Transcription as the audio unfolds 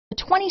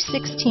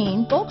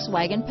2016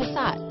 Volkswagen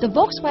Passat. The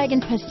Volkswagen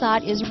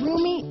Passat is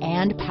roomy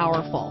and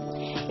powerful.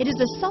 It is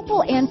a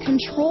supple and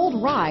controlled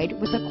ride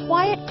with a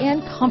quiet and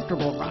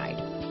comfortable ride.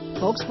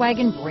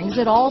 Volkswagen brings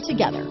it all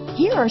together.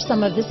 Here are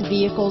some of this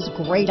vehicle's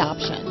great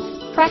options: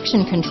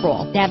 traction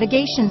control,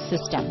 navigation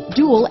system,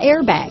 dual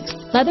airbags,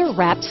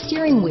 leather-wrapped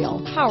steering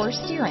wheel, power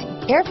steering,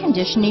 air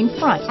conditioning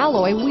front,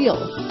 alloy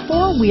wheels,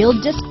 four-wheel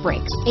disc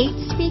brakes, 8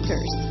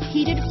 speakers,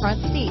 heated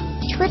front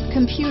seats, trip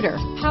computer,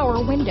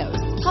 power windows,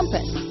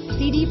 compass,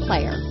 CD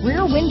player,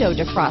 rear window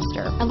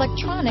defroster,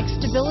 electronic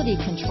stability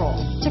control,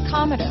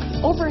 tachometer,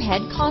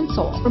 overhead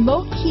console,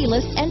 remote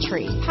keyless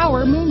entry,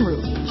 power moonroof.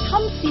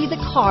 Come see the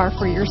car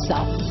for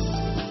yourself.